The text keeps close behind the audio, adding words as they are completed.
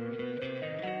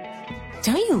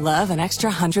Don't you love an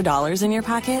extra $100 in your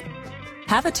pocket?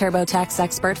 Have a TurboTax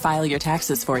expert file your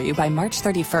taxes for you by March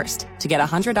 31st to get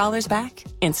 $100 back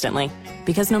instantly.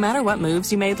 Because no matter what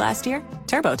moves you made last year,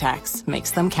 TurboTax makes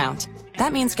them count.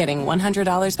 That means getting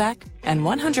 $100 back and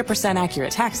 100%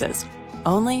 accurate taxes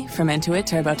only from Intuit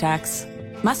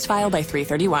TurboTax. Must file by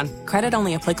 3/31. Credit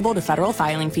only applicable to federal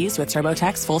filing fees with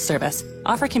TurboTax full service.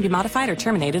 Offer can be modified or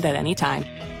terminated at any time.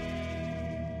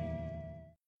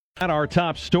 At our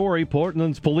top story,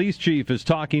 Portland's police chief is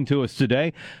talking to us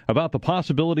today about the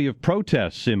possibility of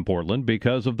protests in Portland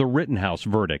because of the Rittenhouse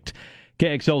verdict.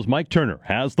 KXL's Mike Turner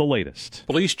has the latest.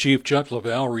 Police Chief Chuck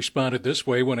Lavelle responded this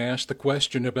way when asked the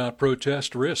question about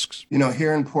protest risks.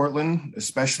 Here in Portland,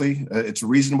 especially, it's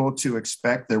reasonable to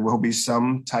expect there will be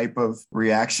some type of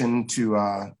reaction to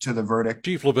the verdict.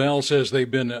 Chief Lavelle says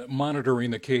they've been monitoring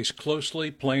the case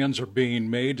closely. Plans are being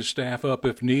made to staff up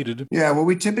if needed. Yeah, what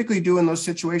we typically do in those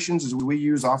situations is we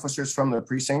use officers from the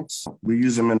precincts. We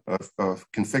use them in a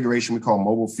configuration we call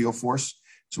mobile field force.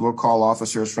 So we'll call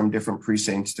officers from different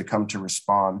precincts to come to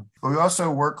respond. But we also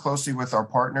work closely with our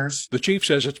partners. The chief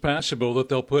says it's possible that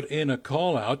they'll put in a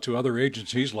call out to other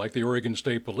agencies like the Oregon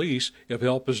State Police if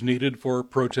help is needed for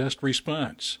protest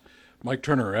response. Mike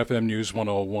Turner, FM News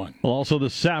 101. Well, also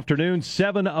this afternoon,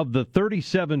 7 of the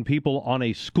 37 people on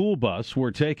a school bus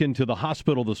were taken to the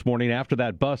hospital this morning after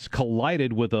that bus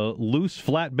collided with a loose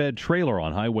flatbed trailer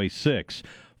on Highway 6.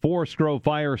 Forest Grove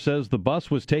Fire says the bus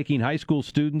was taking high school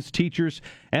students, teachers,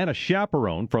 and a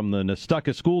chaperone from the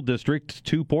Nestucca School District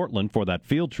to Portland for that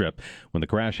field trip when the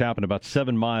crash happened about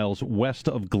 7 miles west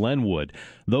of Glenwood.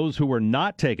 Those who were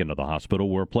not taken to the hospital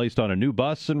were placed on a new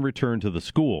bus and returned to the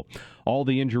school. All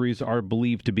the injuries are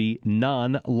believed to be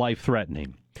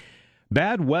non-life-threatening.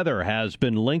 Bad weather has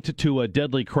been linked to a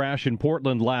deadly crash in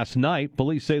Portland last night.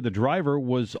 Police say the driver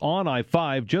was on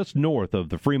I-5 just north of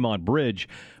the Fremont Bridge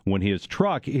when his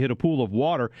truck hit a pool of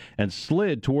water and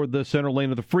slid toward the center lane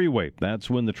of the freeway. That's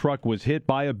when the truck was hit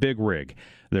by a big rig.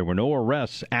 There were no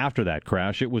arrests after that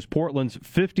crash. It was Portland's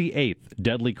 58th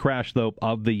deadly crash, though,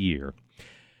 of the year.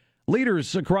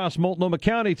 Leaders across Multnomah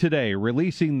County today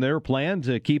releasing their plan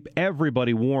to keep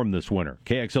everybody warm this winter.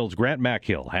 KXL's Grant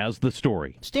Mackhill has the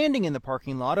story. Standing in the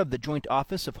parking lot of the Joint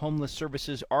Office of Homeless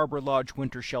Services Arbor Lodge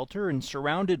Winter Shelter and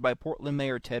surrounded by Portland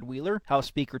Mayor Ted Wheeler, House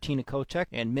Speaker Tina Kotek,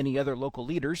 and many other local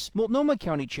leaders, Multnomah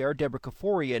County Chair Deborah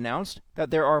Kafori announced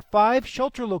that there are 5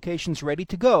 shelter locations ready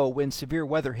to go when severe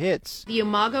weather hits. The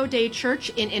Imago Dei Church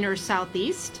in Inner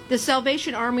Southeast, the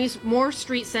Salvation Army's Moore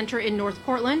Street Center in North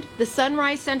Portland, the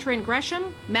Sunrise Center in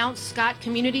Gresham, Mount Scott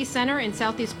Community Center in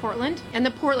Southeast Portland, and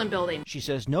the Portland Building. She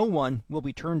says no one will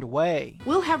be turned away.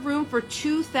 We'll have room for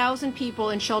 2,000 people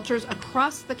in shelters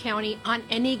across the county on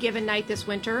any given night this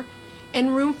winter,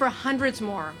 and room for hundreds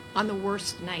more on the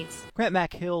worst nights. Grant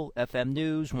Mackhill, FM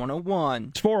News 101.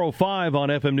 It's 4:05 on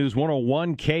FM News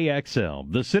 101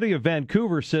 KXL. The city of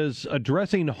Vancouver says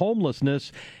addressing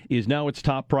homelessness is now its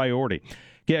top priority.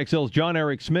 KXL's John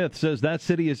Eric Smith says that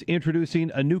city is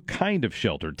introducing a new kind of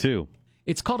shelter, too.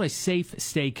 It's called a Safe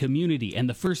Stay Community, and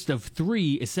the first of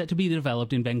 3 is set to be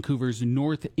developed in Vancouver's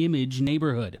North Image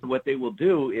neighborhood. What they will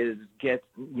do is get,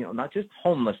 not just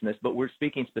homelessness, but we're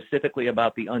speaking specifically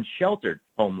about the unsheltered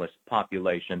homeless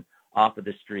population off of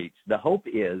the streets. The hope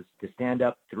is to stand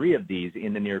up 3 of these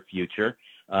in the near future.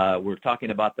 We're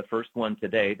talking about the first one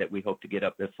today that we hope to get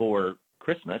up before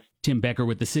Christmas. Tim Becker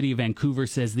with the City of Vancouver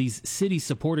says these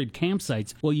city-supported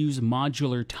campsites will use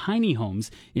modular tiny homes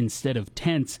instead of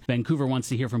tents. Vancouver wants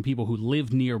to hear from people who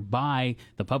live nearby.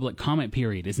 The public comment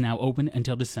period is now open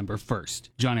until December 1st.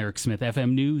 John Eric Smith,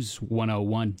 FM News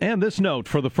 101. And this note,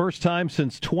 for the first time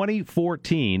since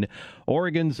 2014,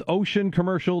 Oregon's ocean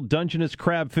commercial Dungeness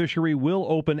crab fishery will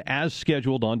open as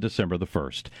scheduled on December the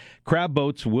 1st. Crab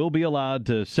boats will be allowed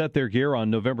to set their gear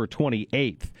on November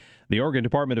 28th. The Oregon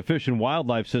Department of Fish and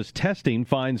Wildlife says testing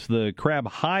finds the crab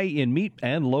high in meat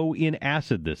and low in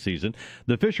acid this season.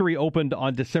 The fishery opened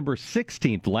on December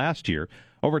 16th last year.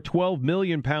 Over 12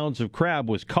 million pounds of crab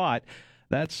was caught.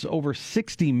 That's over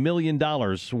 $60 million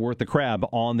worth of crab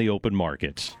on the open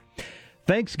markets.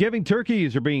 Thanksgiving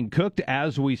turkeys are being cooked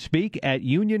as we speak at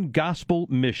Union Gospel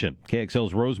Mission.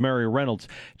 KXL's Rosemary Reynolds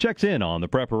checks in on the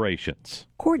preparations.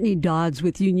 Courtney Dodds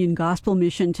with Union Gospel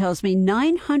Mission tells me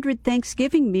 900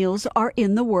 Thanksgiving meals are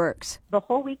in the works. The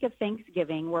whole week of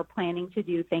Thanksgiving, we're planning to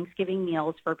do Thanksgiving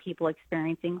meals for people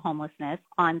experiencing homelessness.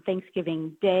 On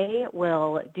Thanksgiving Day,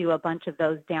 we'll do a bunch of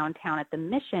those downtown at the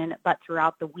Mission, but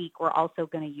throughout the week, we're also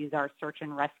going to use our search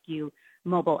and rescue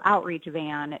mobile outreach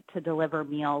van to deliver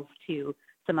meals to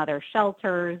some other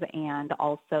shelters and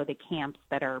also the camps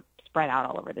that are spread out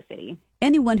all over the city.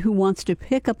 Anyone who wants to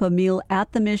pick up a meal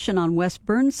at the Mission on West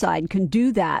Burnside can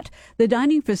do that. The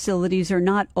dining facilities are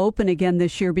not open again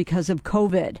this year because of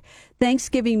COVID.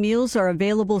 Thanksgiving meals are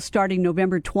available starting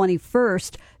November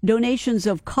 21st. Donations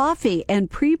of coffee and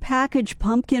prepackaged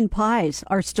pumpkin pies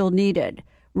are still needed.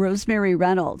 Rosemary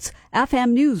Reynolds,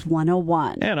 FM News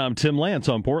 101. And I'm Tim Lance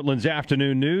on Portland's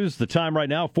Afternoon News. The time right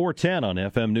now, 4:10 on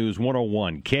FM News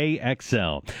 101,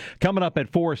 KXL. Coming up at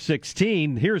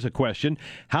 4:16, here's a question.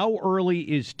 How early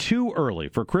is too early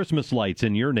for Christmas lights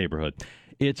in your neighborhood?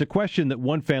 It's a question that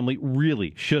one family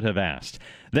really should have asked.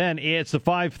 Then it's the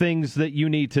 5 things that you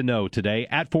need to know today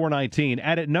at 4:19.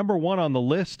 At number 1 on the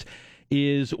list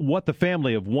is what the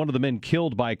family of one of the men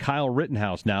killed by Kyle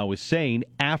Rittenhouse now is saying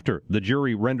after the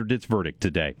jury rendered its verdict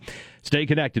today. Stay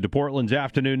connected to Portland's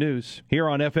Afternoon News here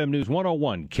on FM News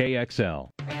 101 KXL.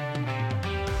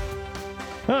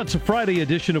 It's a Friday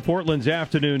edition of Portland's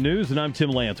Afternoon News, and I'm Tim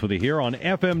Lance with you here on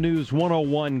FM News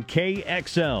 101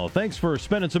 KXL. Thanks for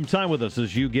spending some time with us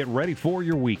as you get ready for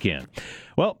your weekend.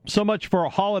 Well, so much for a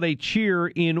holiday cheer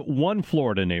in one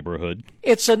Florida neighborhood.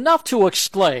 It's enough to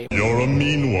exclaim, "You're a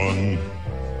mean one,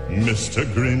 Mr.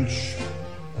 Grinch.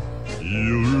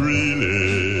 You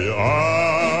really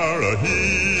are a heel."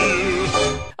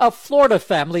 A Florida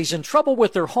family's in trouble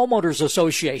with their homeowners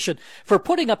association for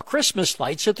putting up Christmas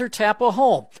lights at their Tampa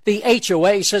home. The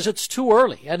HOA says it's too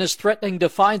early and is threatening to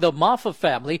fine the Maffa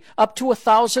family up to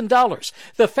 $1,000.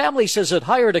 The family says it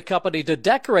hired a company to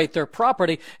decorate their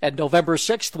property, and November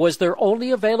 6th was their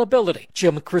only availability.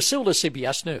 Jim Crisula,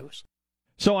 CBS News.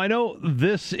 So I know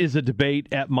this is a debate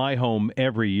at my home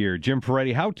every year. Jim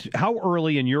Ferretti, how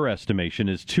early in your estimation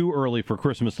is too early for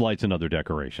Christmas lights and other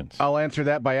decorations? I'll answer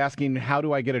that by asking, how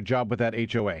do I get a job with that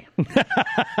HOA?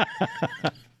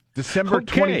 December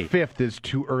 25th is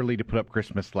too early to put up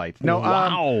Christmas lights. No,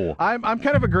 wow. I'm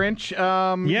kind of a Grinch.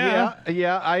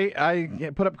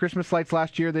 I put up Christmas lights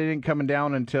last year. They didn't come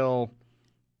down until,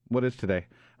 what is today?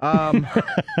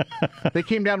 They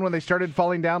came down when they started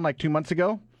falling down like 2 months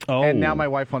ago. Oh. And now my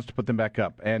wife wants to put them back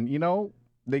up. And,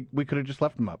 we could have just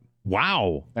left them up.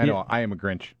 Wow. I know. I am a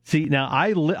Grinch. See, now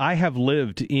I have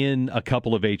lived in a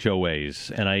couple of HOAs,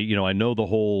 and I know the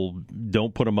whole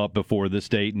don't put them up before this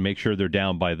date and make sure they're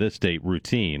down by this date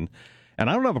routine. And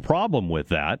I don't have a problem with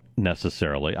that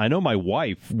necessarily. I know my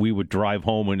wife, we would drive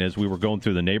home, and as we were going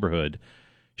through the neighborhood,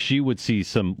 she would see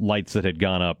some lights that had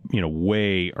gone up,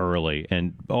 way early.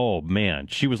 And, oh, man,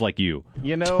 she was like you,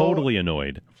 totally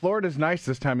annoyed. Florida's nice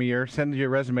this time of year. Send your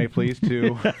resume, please,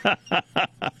 to...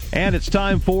 And it's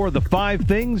time for the 5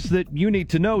 things that you need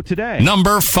to know today.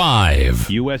 Number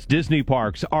 5. U.S. Disney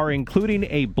parks are including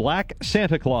a black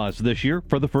Santa Claus this year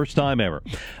for the first time ever.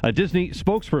 A Disney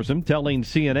spokesperson telling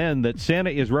CNN that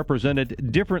Santa is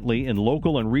represented differently in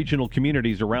local and regional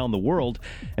communities around the world,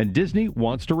 and Disney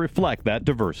wants to reflect that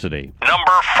diversity.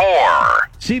 Number 4.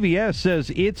 CVS says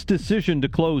its decision to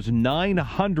close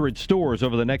 900 stores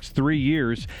over the next 3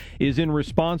 years is in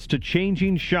response to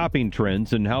changing shopping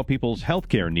trends and how people's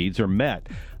healthcare needs are met.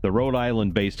 The Rhode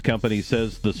Island-based company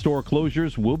says the store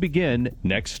closures will begin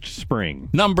next spring.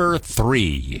 Number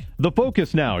 3. The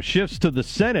focus now shifts to the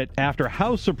Senate after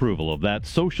House approval of that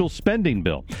social spending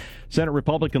bill. Senate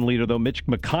Republican leader, though, Mitch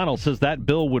McConnell says that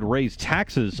bill would raise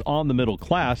taxes on the middle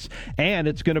class, and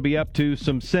it's going to be up to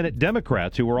some Senate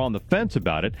Democrats who are on the fence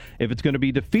about it if it's going to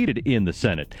be defeated in the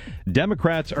Senate.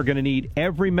 Democrats are going to need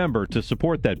every member to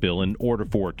support that bill in order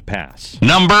for it to pass.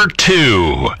 Number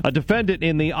 2. A defendant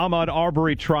in the Ahmaud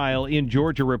Arbery trial in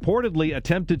Georgia reportedly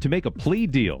attempted to make a plea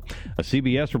deal. A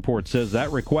CBS report says that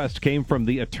request came from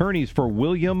the attorneys for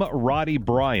William Roddy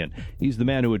Bryan. He's the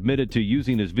man who admitted to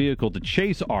using his vehicle to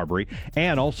chase Arbery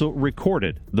and also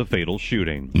recorded the fatal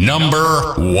shooting.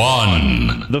 Number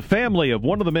 1. The family of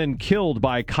one of the men killed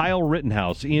by Kyle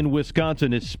Rittenhouse in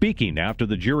Wisconsin is speaking after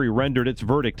the jury rendered its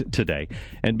verdict today.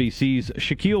 NBC's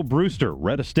Shaquille Brewster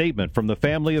read a statement from the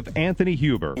family of Anthony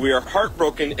Huber. We are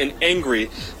heartbroken and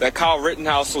angry that Kyle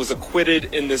Rittenhouse was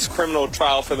acquitted in this criminal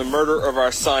trial for the murder of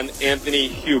our son, Anthony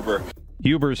Huber.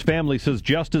 Huber's family says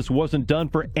justice wasn't done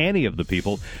for any of the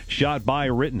people shot by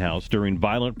Rittenhouse during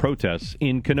violent protests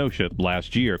in Kenosha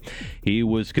last year. He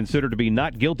was considered to be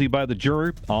not guilty by the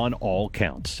jury on all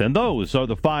counts. And those are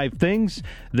the 5 things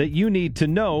that you need to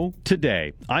know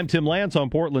today. I'm Tim Lance on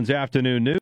Portland's Afternoon News.